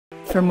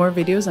For more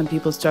videos on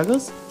people's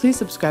struggles, please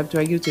subscribe to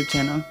our YouTube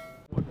channel.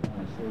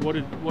 What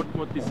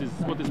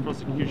this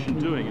prosecution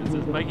doing is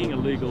it's making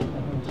illegal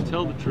to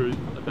tell the truth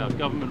about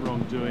government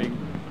wrongdoing,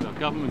 about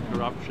government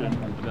corruption,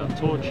 about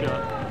torture,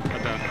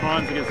 about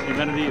crimes against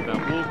humanity, about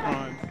war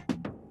crimes.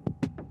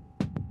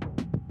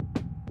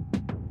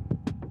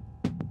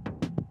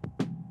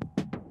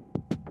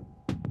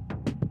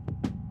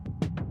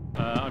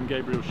 I'm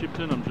Gabriel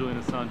Shipton, I'm Julian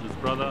Assange's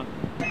brother.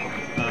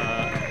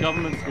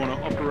 Governments want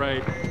to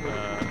operate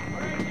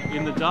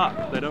in the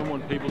dark. They don't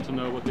want people to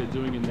know what they're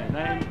doing in their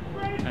name,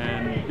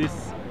 and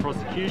this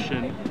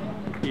prosecution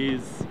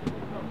is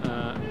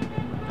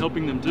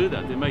helping them do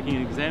that. They're making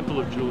an example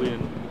of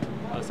Julian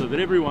so that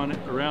everyone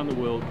around the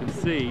world can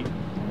see,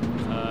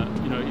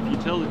 if you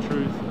tell the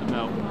truth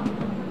about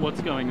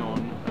what's going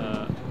on,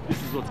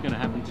 this is what's going to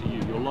happen to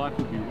you. Your life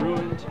will be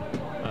ruined.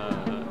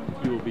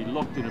 You will be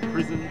locked in a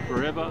prison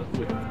forever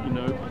with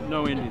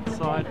no end in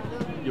sight.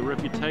 Your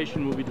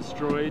reputation will be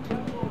destroyed.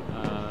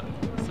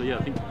 So yeah,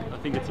 I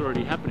think it's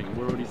already happening.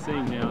 We're already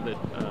seeing now that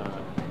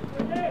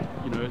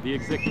the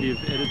executive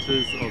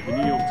editors of the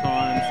New York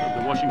Times,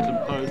 of the Washington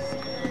Post,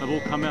 have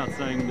all come out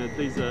saying that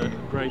these are a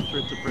great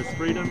threat to press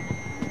freedom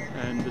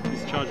and that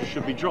these charges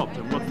should be dropped.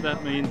 And what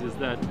that means is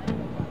that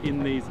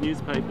in these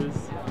newspapers,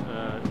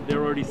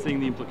 they're already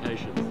seeing the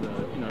implications.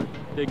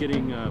 They're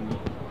getting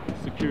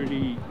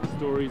security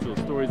stories or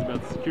stories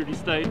about the security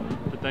state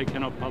that they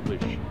cannot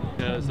publish.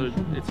 So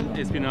it's an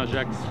Espionage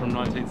Act from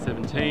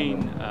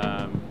 1917.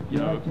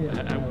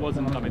 It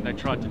wasn't. I mean, they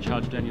tried to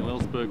charge Daniel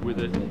Ellsberg with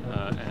it,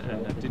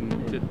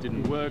 and it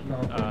didn't work.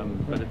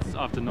 But it's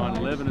after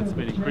 9/11, it's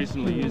been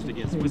increasingly used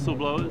against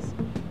whistleblowers,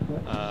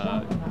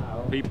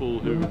 people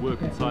who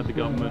work inside the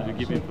government who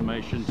give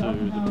information to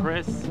the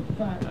press.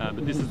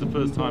 But this is the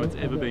first time it's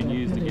ever been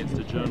used against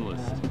a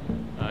journalist.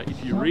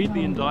 If you read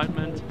the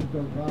indictment,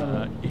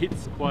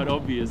 it's quite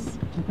obvious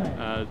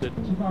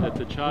that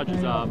the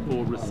charges are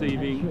for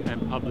receiving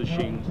and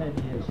publishing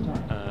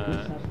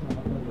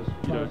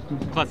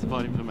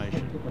classified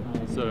information.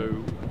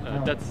 So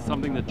that's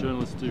something that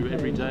journalists do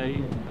every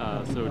day.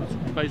 So it's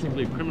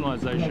basically a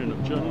criminalisation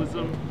of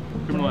journalism,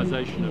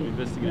 criminalisation of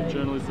investigative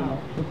journalism,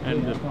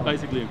 and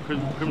basically a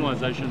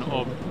criminalisation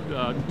of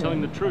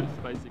telling the truth,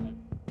 basically.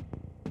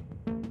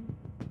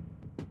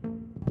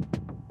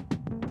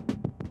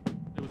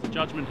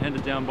 Judgment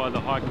handed down by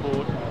the High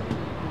Court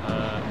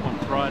on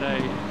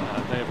Friday.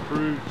 They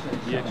approved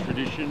the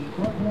extradition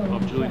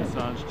of Julian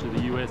Assange to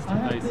the US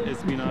to face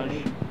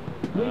espionage.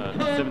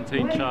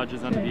 17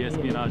 charges under the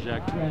Espionage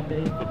Act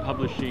for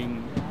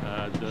publishing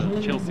the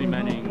Chelsea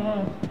Manning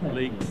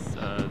leaks,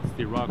 the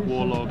Iraq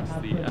war logs,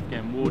 the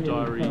Afghan war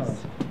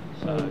diaries,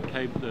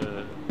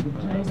 the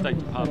State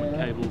Department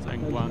cables,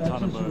 and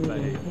Guantanamo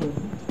Bay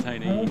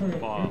detainee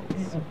files.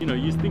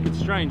 You think it's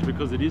strange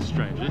because it is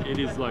strange. It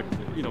is like,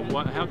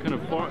 how can a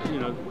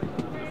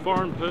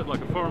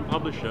foreign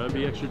publisher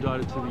be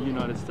extradited to the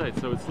United States?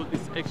 So it's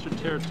this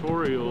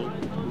extraterritorial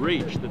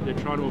reach that they're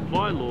trying to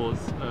apply laws,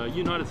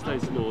 United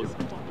States laws,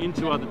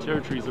 into other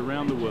territories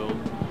around the world,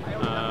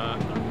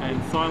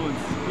 and silence.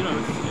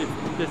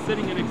 They're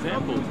setting an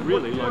example,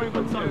 really. Like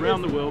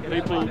around the world,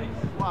 people.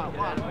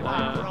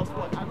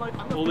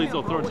 All these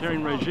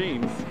authoritarian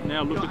regimes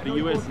now look at the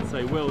US and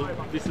say, well,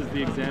 this is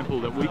the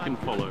example that we can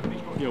follow.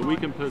 We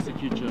can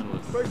persecute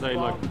journalists. Say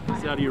like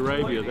Saudi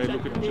Arabia, they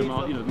look at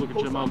Jamal,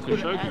 Jamal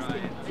Khashoggi.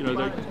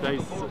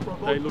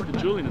 They look at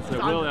Julian and say,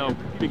 well, our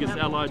biggest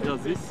ally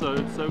does this, so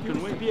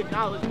can we. Be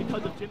acknowledged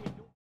because of Jimmy.